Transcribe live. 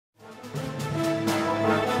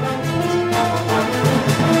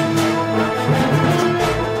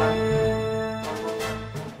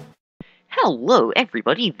Hello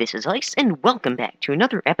everybody, this is Ice, and welcome back to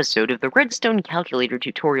another episode of the Redstone Calculator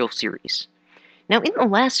tutorial series. Now, in the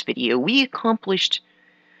last video, we accomplished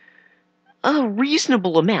a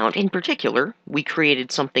reasonable amount. In particular, we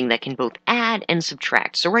created something that can both add and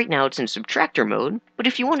subtract. So right now it's in subtractor mode, but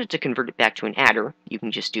if you wanted to convert it back to an adder, you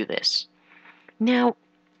can just do this. Now,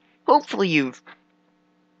 hopefully you've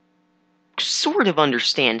sort of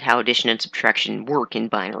understand how addition and subtraction work in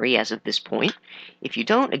binary as of this point. If you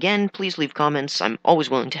don't, again, please leave comments. I'm always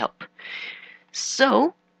willing to help.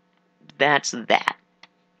 So, that's that.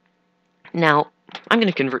 Now, I'm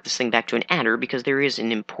going to convert this thing back to an adder because there is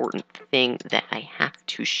an important thing that I have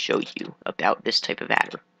to show you about this type of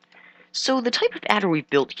adder. So, the type of adder we've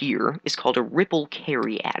built here is called a ripple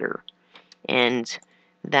carry adder. And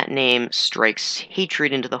that name strikes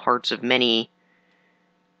hatred into the hearts of many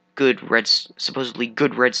supposedly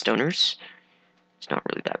good redstoners. It's not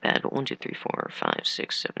really that bad, but 1, 2, 3, 4, 5,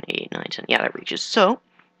 6, 7, 8, 9, 10. Yeah, that reaches. So,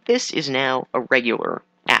 this is now a regular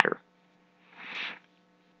adder.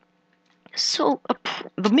 So,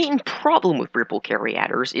 the main problem with ripple carry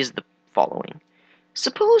adders is the following.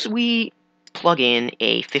 Suppose we plug in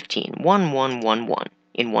a 15, 1, 1, 1, 1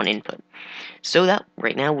 in one input. So that,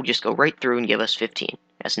 right now, will just go right through and give us 15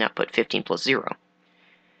 as an output, 15 plus 0.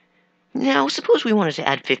 Now, suppose we wanted to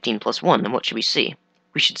add 15 plus 1, then what should we see?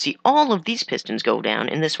 We should see all of these pistons go down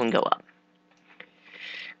and this one go up.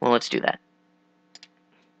 Well, let's do that.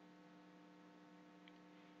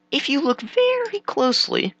 If you look very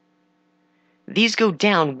closely, these go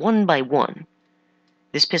down one by one.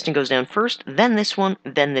 This piston goes down first, then this one,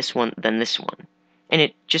 then this one, then this one.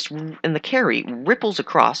 And the carry ripples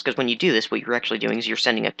across, because when you do this, what you're actually doing is you're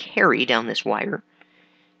sending a carry down this wire.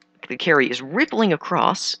 The carry is rippling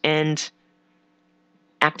across and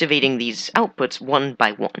activating these outputs one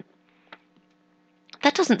by one.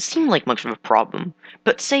 That doesn't seem like much of a problem,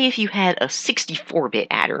 but say if you had a 64-bit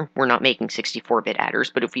adder, we're not making 64-bit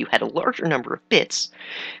adders, but if you had a larger number of bits,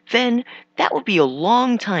 then that would be a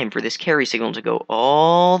long time for this carry signal to go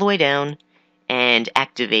all the way down and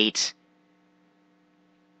activate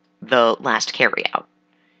the last carry out.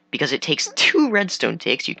 Because it takes 2 redstone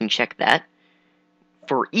ticks, you can check that,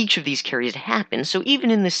 for each of these carries to happen, so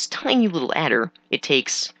even in this tiny little adder, it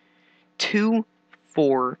takes 2,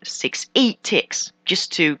 4, 6, 8 ticks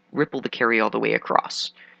just to ripple the carry all the way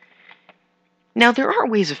across. Now, there are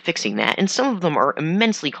ways of fixing that, and some of them are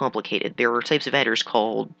immensely complicated. There are types of adders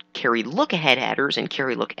called carry look-ahead adders and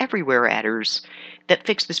carry look-everywhere adders that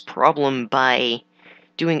fix this problem by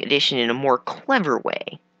doing addition in a more clever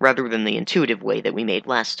way, rather than the intuitive way that we made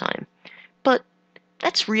last time. But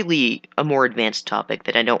that's really a more advanced topic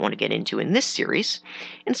that I don't want to get into in this series,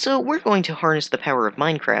 and so we're going to harness the power of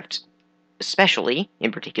Minecraft, especially,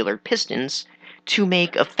 in particular, pistons, to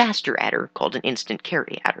make a faster adder called an instant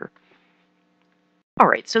carry adder.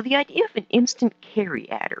 Alright, so the idea of an instant carry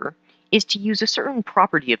adder is to use a certain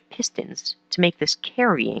property of pistons to make this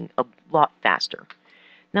carrying a lot faster.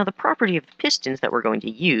 Now, the property of the pistons that we're going to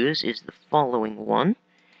use is the following one.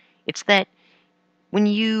 It's that when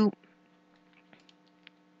you...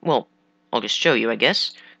 Well, I'll just show you, I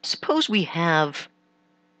guess. Suppose we have...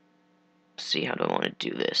 Let's see, how do I want to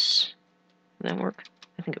do this? Does that work?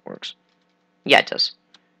 I think it works. Yeah, it does.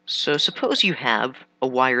 So suppose you have a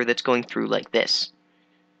wire that's going through like this.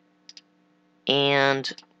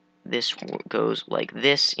 And this goes like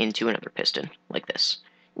this into another piston, like this.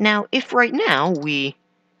 Now, if right now we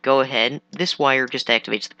go ahead, this wire just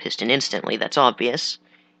activates the piston instantly, that's obvious.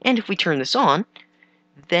 And if we turn this on,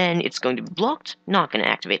 then it's going to be blocked, not going to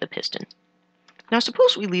activate the piston. Now,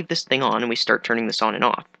 suppose we leave this thing on and we start turning this on and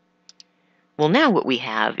off. Well, now what we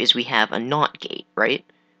have is we have a NOT gate, right?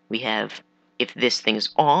 We have, if this thing's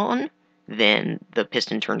on, then the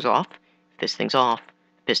piston turns off. If this thing's off,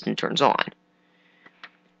 the piston turns on.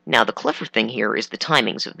 Now, the clever thing here is the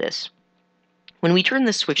timings of this. When we turn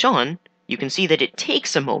this switch on, you can see that it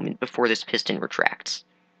takes a moment before this piston retracts.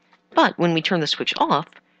 But when we turn the switch off,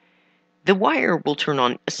 the wire will turn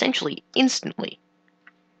on essentially instantly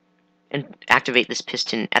and activate this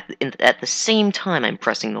piston at the same time I'm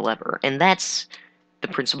pressing the lever. And that's the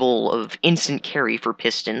principle of instant carry for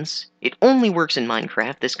pistons. It only works in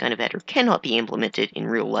Minecraft. This kind of adder cannot be implemented in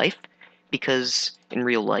real life, because in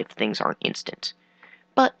real life things aren't instant.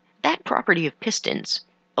 But that property of pistons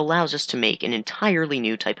allows us to make an entirely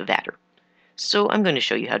new type of adder. So I'm going to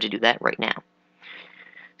show you how to do that right now.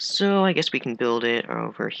 So I guess we can build it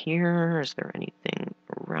over here. Is there anything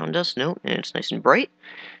around us? No, and it's nice and bright.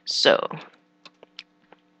 So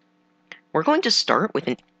we're going to start with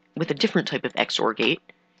a different type of XOR gate,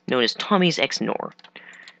 known as Tommy's Xnor.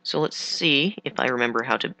 So let's see if I remember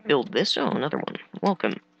how to build this. Oh, another one.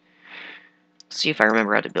 Welcome. see if I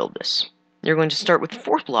remember how to build this. You're going to start with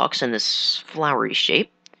 4 blocks in this flowery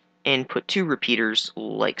shape, and put 2 repeaters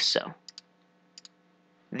like so.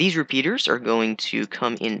 These repeaters are going to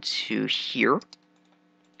come into here,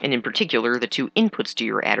 and in particular, the 2 inputs to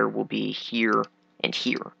your adder will be here and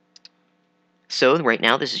here. So right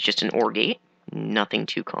now, this is just an OR gate, nothing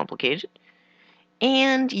too complicated.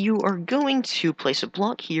 And you are going to place a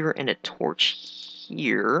block here and a torch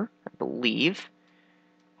here, I believe.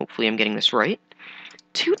 Hopefully I'm getting this right.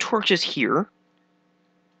 2 torches here.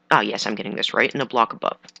 Ah, yes, I'm getting this right, and a block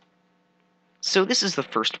above. So this is the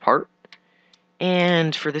first part.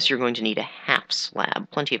 And for this, you're going to need a half slab.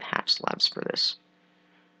 Plenty of half slabs for this.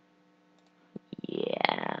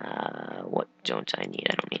 Yeah, what don't I need?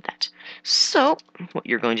 I don't need that. So, what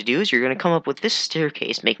you're going to do is you're going to come up with this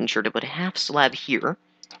staircase, making sure to put a half slab here,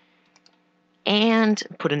 and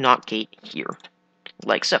put a NOT gate here,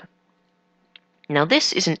 like so. Now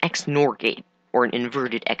this is an Xnor gate, or an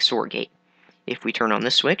inverted XOR gate. If we turn on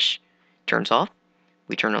this switch, it turns off.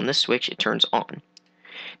 We turn on this switch, it turns on.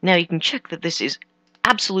 Now you can check that this is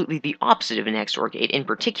absolutely the opposite of an XOR gate. In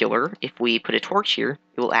particular, if we put a torch here,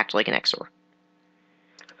 it will act like an XOR.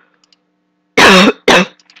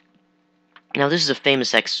 Now this is a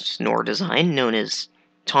famous Xnor design known as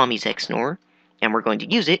Tommy's Xnor, and we're going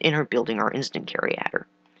to use it in building our instant carry adder.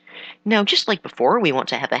 Now just like before, we want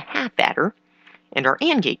to have a half adder, and our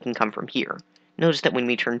AND gate can come from here. Notice that when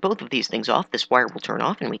we turn both of these things off, this wire will turn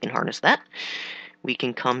off and we can harness that. We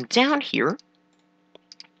can come down here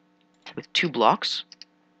with 2 blocks,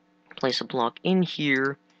 place a block in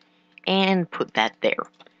here, and put that there.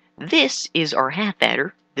 This is our half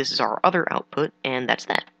adder, this is our other output, and that's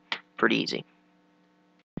that. Pretty easy.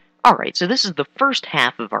 Alright, so this is the first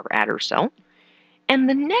half of our adder cell, and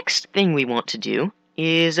the next thing we want to do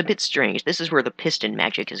is a bit strange. This is where the piston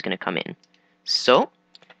magic is going to come in. So,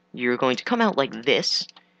 you're going to come out like this,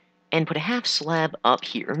 and put a half slab up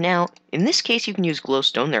here. Now, in this case you can use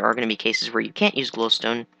glowstone. There are going to be cases where you can't use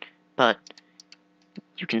glowstone, but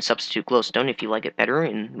you can substitute glowstone if you like it better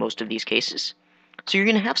in most of these cases. So you're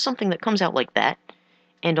going to have something that comes out like that,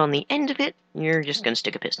 and on the end of it, you're just going to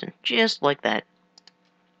stick a piston. Just like that.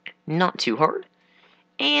 Not too hard.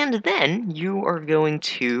 And then you are going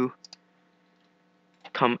to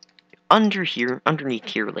come underneath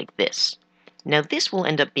here like this. Now this will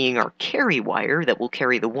end up being our carry wire that will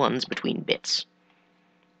carry the ones between bits.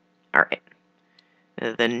 Alright.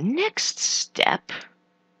 The next step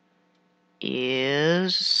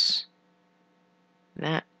is...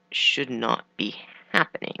 that should not be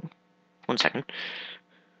happening. 1 second.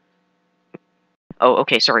 Oh,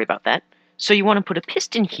 okay, sorry about that. So you want to put a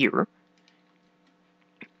piston here,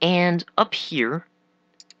 and up here,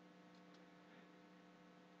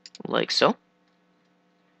 like so.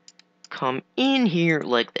 Come in here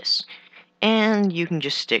like this. And you can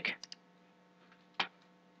just stick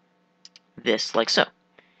this like so.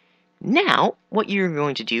 Now, what you're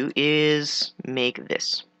going to do is make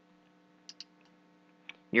this.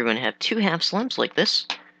 You're going to have 2 half slabs like this.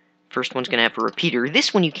 First one's going to have a repeater.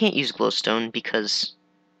 This one you can't use glowstone because,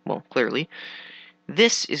 well, clearly.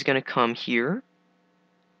 This is going to come here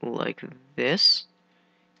like this.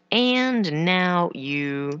 And now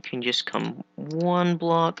you can just come 1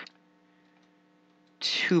 block,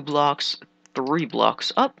 2 blocks, 3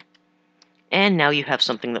 blocks up, and now you have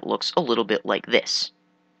something that looks a little bit like this.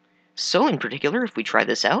 So in particular, if we try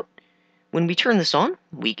this out, when we turn this on,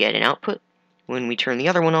 we get an output. When we turn the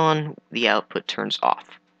other one on, the output turns off.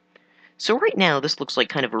 So right now, this looks like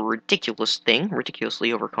kind of a ridiculous thing,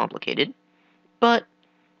 ridiculously overcomplicated, but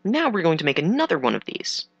now we're going to make another one of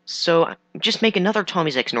these. So just make another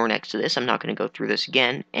Tommy's Xnor next to this. I'm not going to go through this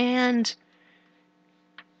again, and,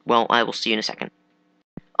 well, I will see you in a second.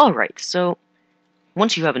 Alright, so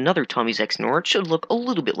once you have another Tommy's Xnor, it should look a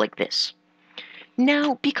little bit like this.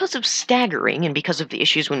 Now, because of staggering and because of the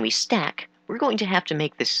issues when we stack, we're going to have to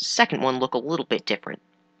make this second one look a little bit different.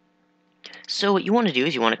 So what you want to do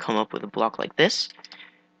is you want to come up with a block like this,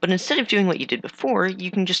 but instead of doing what you did before,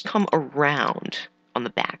 you can just come around on the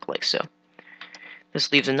back like so.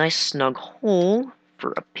 This leaves a nice snug hole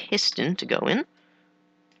for a piston to go in,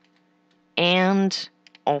 and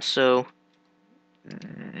also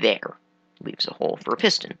there leaves a hole for a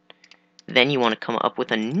piston. Then you want to come up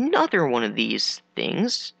with another one of these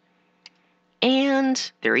things,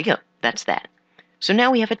 and there you go, that's that. So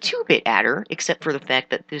now we have a 2-bit adder, except for the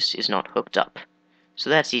fact that this is not hooked up.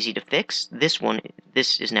 So that's easy to fix. This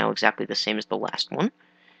is now exactly the same as the last one.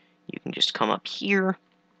 You can just come up here,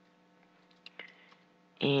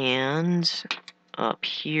 and up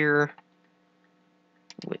here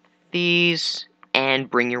with these, and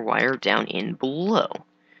bring your wire down in below.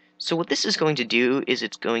 So what this is going to do is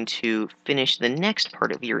it's going to finish the next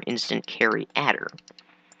part of your instant carry adder.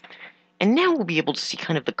 And now we'll be able to see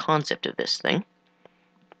kind of the concept of this thing.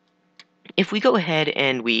 If we go ahead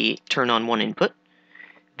and we turn on one input,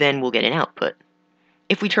 then we'll get an output.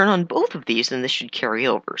 If we turn on both of these, then this should carry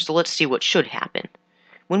over. So let's see what should happen.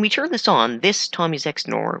 When we turn this on, this Tommy's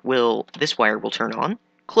Xnor this wire will turn on,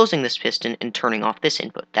 closing this piston and turning off this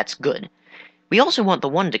input. That's good. We also want the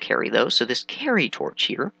one to carry though, so this carry torch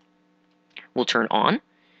here will turn on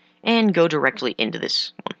and go directly into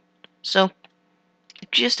this one. So,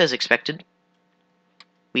 just as expected,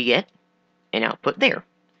 we get an output there.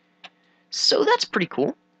 So that's pretty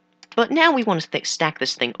cool. But now we want to stack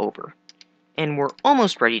this thing over. And we're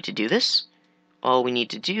almost ready to do this. All we need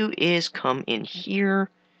to do is come in here,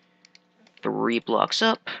 3 blocks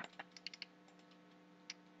up,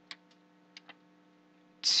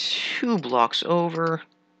 2 blocks over,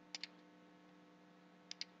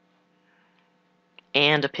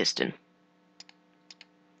 and a piston.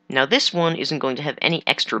 Now this one isn't going to have any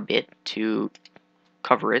extra bit to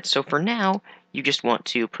cover it, so for now, you just want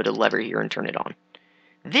to put a lever here and turn it on.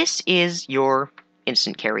 This is your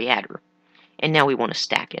instant carry adder, and now we want to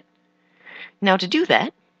stack it. Now to do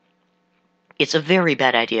that, it's a very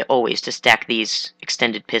bad idea always to stack these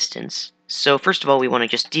extended pistons. So first of all, we want to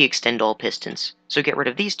just de-extend all pistons. So get rid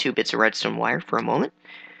of these 2 bits of redstone wire for a moment,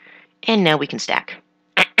 and now we can stack.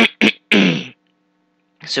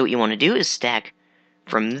 So what you want to do is stack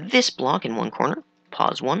from this block in one corner,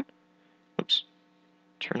 pause 1, oops,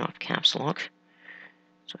 turn off caps lock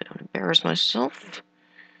so I don't embarrass myself,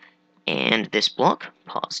 and this block,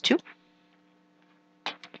 pause 2,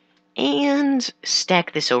 and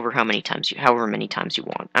stack this over however many times you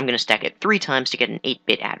want. I'm going to stack it 3 times to get an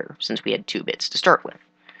 8-bit adder, since we had 2 bits to start with.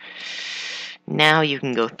 Now you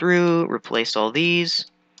can go through, replace all these,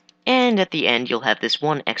 and at the end you'll have this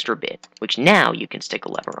 1 extra bit, which now you can stick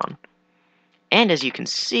a lever on. And as you can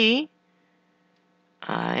see,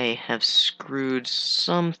 I have screwed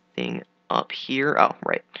something up here. Oh,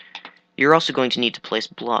 right. You're also going to need to place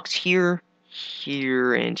blocks here,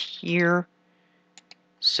 here, and here,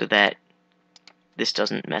 so that this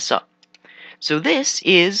doesn't mess up. So this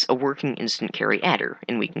is a working instant carry adder,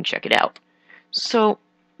 and we can check it out. So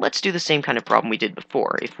let's do the same kind of problem we did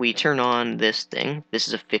before. If we turn on this thing, this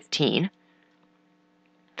is a 15,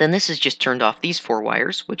 then this has just turned off these 4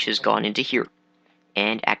 wires, which has gone into here,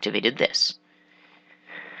 and activated this.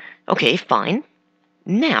 Okay, fine.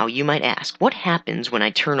 Now you might ask, what happens when I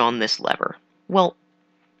turn on this lever? Well,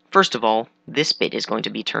 first of all, this bit is going to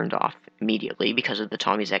be turned off immediately because of the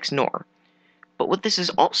Tommy's Xnor. But what this is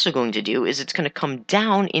also going to do is it's going to come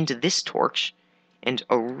down into this torch and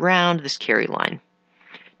around this carry line.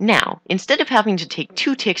 Now, instead of having to take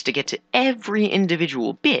 2 ticks to get to every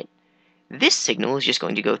individual bit, this signal is just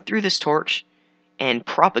going to go through this torch and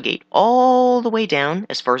propagate all the way down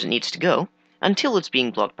as far as it needs to go until it's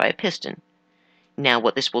being blocked by a piston. Now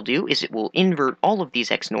what this will do is it will invert all of these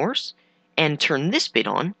Xnors and turn this bit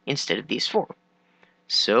on instead of these 4.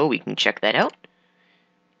 So we can check that out.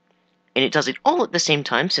 And it does it all at the same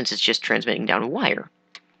time since it's just transmitting down a wire.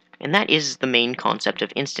 And that is the main concept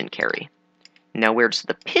of instant carry. Now where does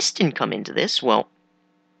the piston come into this? Well,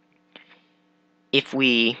 if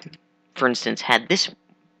we, for instance, had this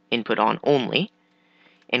input on only,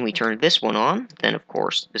 and we turn this one on, then of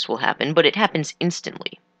course this will happen, but it happens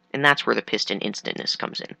instantly. And that's where the piston instantness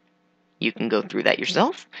comes in. You can go through that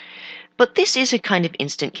yourself, but this is a kind of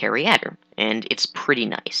instant carry adder, and it's pretty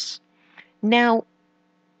nice. Now,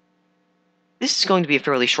 this is going to be a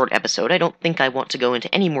fairly short episode. I don't think I want to go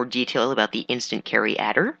into any more detail about the instant carry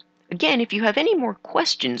adder. Again, if you have any more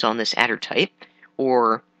questions on this adder type,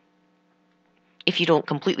 or if you don't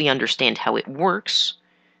completely understand how it works,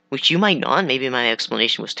 which you might not, maybe my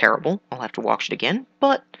explanation was terrible, I'll have to watch it again,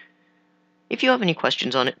 but if you have any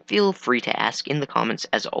questions on it, feel free to ask in the comments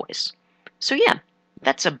as always. So yeah,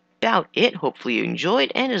 that's about it. Hopefully you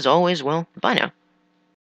enjoyed, and as always, well, bye now.